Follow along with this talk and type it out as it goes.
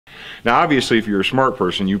Now obviously if you're a smart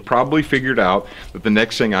person, you probably figured out that the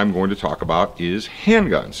next thing I'm going to talk about is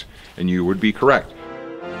handguns, and you would be correct.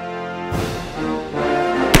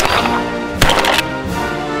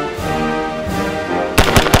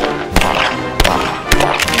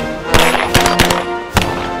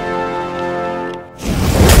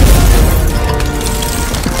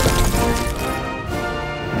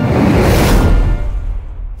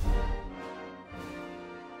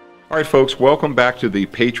 Alright folks, welcome back to the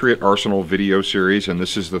Patriot Arsenal video series, and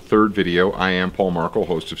this is the third video. I am Paul Markle,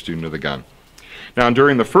 host of Student of the Gun. Now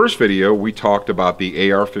during the first video we talked about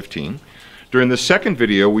the AR-15. During the second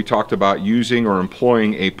video we talked about using or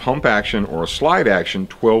employing a pump action or a slide action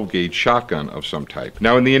 12-gauge shotgun of some type.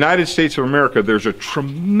 Now in the United States of America there's a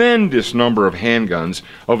tremendous number of handguns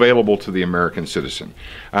available to the American citizen.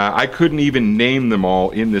 I couldn't even name them all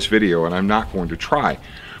in this video, and I'm not going to try.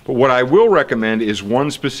 But what I will recommend is one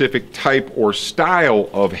specific type or style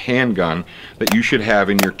of handgun that you should have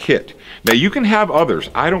in your kit. Now you can have others,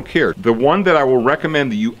 I don't care. The one that I will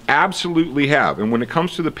recommend that you absolutely have, and when it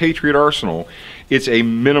comes to the Patriot Arsenal, it's a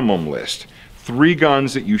minimum list. 3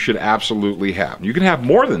 guns that you should absolutely have. You can have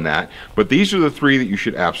more than that, but these are the 3 that you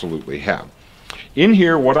should absolutely have. In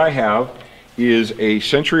here what I have is a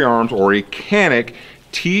Century Arms or a Canik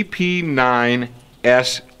TP9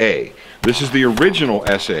 SA. This is the original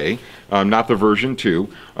SA, not the version 2.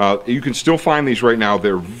 You can still find these right now.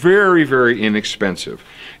 They're very, very inexpensive.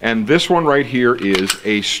 And this one right here is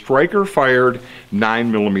a striker-fired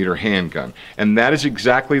 9mm handgun. And that is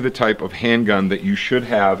exactly the type of handgun that you should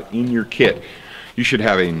have in your kit. You should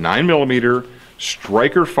have a 9mm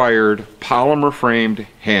striker-fired polymer-framed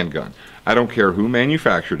handgun. I don't care who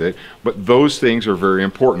manufactured it, but those things are very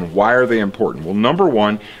important. Why are they important? Well, number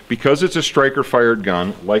one, because it's a striker-fired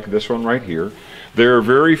gun, like this one right here, there are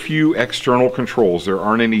very few external controls. There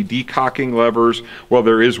aren't any decocking levers. Well,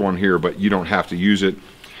 there is one here, but you don't have to use it.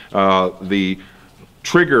 The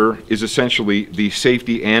trigger is essentially the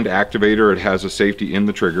safety and activator. It has a safety in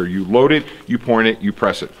the trigger. You load it, you point it, you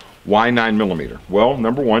press it. Why 9mm? Well,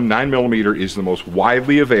 number one, 9mm is the most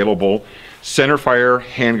widely available centerfire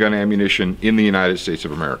handgun ammunition in the United States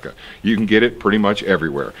of America. You can get it pretty much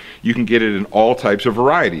everywhere. You can get it in all types of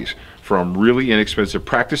varieties, from really inexpensive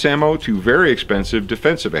practice ammo to very expensive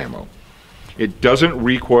defensive ammo. It doesn't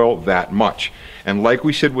recoil that much. And like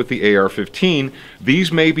we said with the AR-15,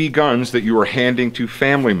 these may be guns that you are handing to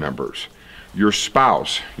family members, your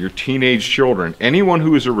spouse, your teenage children, anyone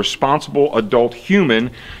who is a responsible adult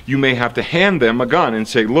human. You may have to hand them a gun and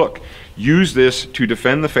say, look, use this to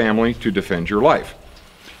defend the family, to defend your life.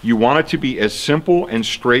 You want it to be as simple and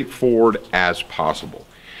straightforward as possible.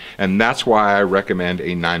 And that's why I recommend a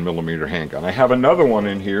 9mm handgun. I have another one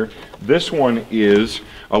in here. This one is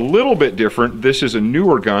a little bit different. This is a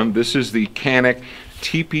newer gun. This is the Canik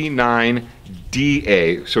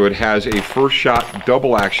TP9DA. So it has a first shot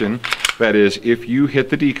double action. That is, if you hit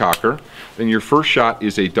the decocker, then your first shot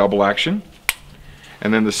is a double action,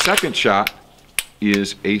 and then the second shot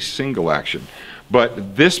is a single action.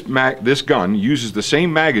 But this gun uses the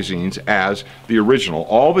same magazines as the original.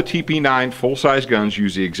 All the TP9 full-size guns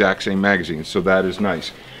use the exact same magazines, so that is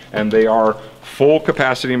nice. And they are full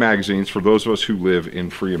capacity magazines for those of us who live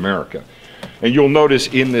in free America. And you'll notice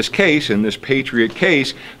in this case, in this Patriot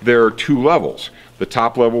case, there are 2 levels. The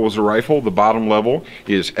top level is a rifle, the bottom level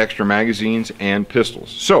is extra magazines and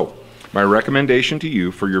pistols. So, my recommendation to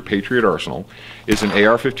you for your Patriot Arsenal is an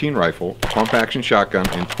AR-15 rifle, pump action shotgun,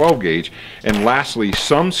 and 12-gauge, and lastly,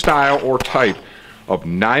 some style or type of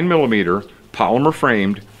 9mm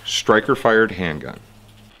polymer-framed striker-fired handgun.